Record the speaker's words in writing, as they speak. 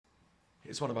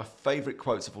It's one of my favorite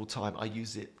quotes of all time. I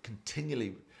use it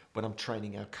continually when I'm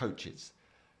training our coaches.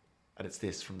 And it's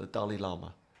this from the Dalai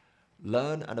Lama.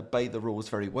 Learn and obey the rules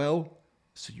very well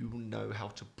so you will know how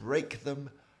to break them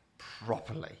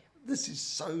properly. This is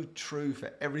so true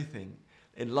for everything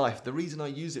in life. The reason I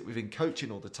use it within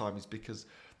coaching all the time is because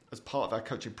as part of our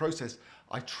coaching process,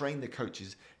 I train the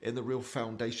coaches in the real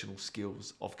foundational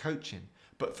skills of coaching.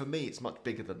 But for me, it's much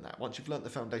bigger than that. Once you've learned the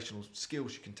foundational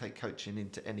skills, you can take coaching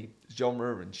into any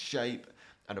genre and shape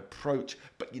and approach,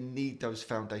 but you need those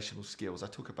foundational skills. I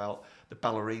talk about the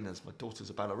ballerinas. My daughter's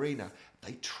a ballerina.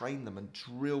 They train them and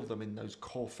drill them in those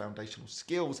core foundational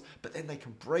skills, but then they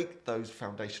can break those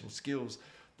foundational skills,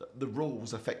 the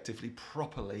rules effectively,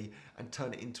 properly, and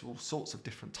turn it into all sorts of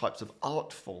different types of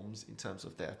art forms in terms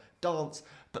of their dance,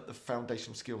 but the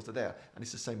foundational skills are there. And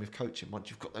it's the same with coaching. Once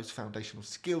you've got those foundational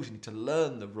skills, you need to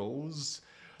learn the rules,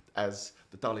 as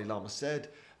the Dalai Lama said,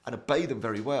 and obey them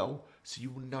very well, so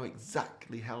you will know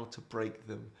exactly how to break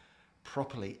them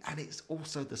properly. And it's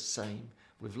also the same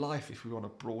with life. If we want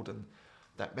to broaden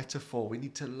that metaphor, we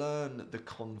need to learn the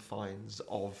confines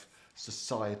of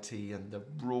society and the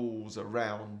rules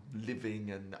around living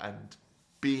and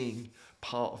being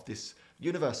part of this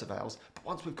universe of ours. But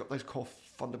once we've got those core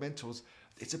fundamentals,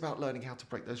 it's about learning how to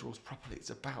break those rules properly.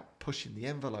 It's about pushing the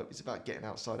envelope. It's about getting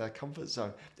outside our comfort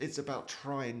zone. It's about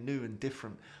trying new and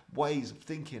different ways of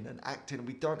thinking and acting. And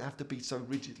we don't have to be so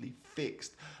rigidly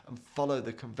fixed and follow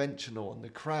the conventional and the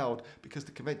crowd, because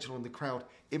the conventional and the crowd,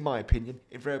 in my opinion,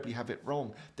 invariably have it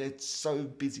wrong. They're so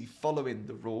busy following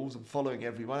the rules and following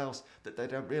everyone else that they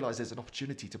don't realize there's an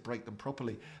opportunity to break them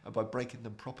properly. And by breaking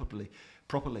them properly,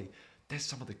 there's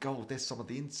some of the gold, there's some of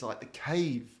the insight. The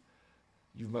cave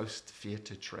you most fear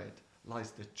to tread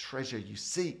lies the treasure you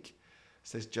seek,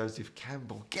 says Joseph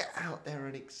Campbell. Get out there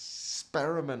and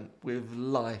experiment with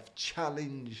life.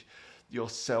 Challenge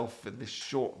yourself in this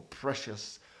short,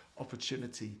 precious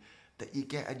opportunity that you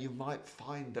get, and you might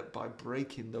find that by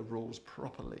breaking the rules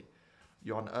properly,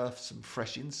 you unearth some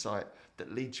fresh insight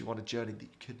that leads you on a journey that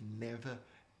you could never,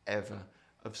 ever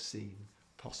have seen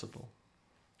possible.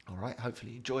 All right,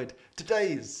 hopefully you enjoyed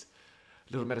today's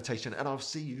little meditation, and I'll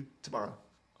see you tomorrow.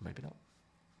 Or maybe not.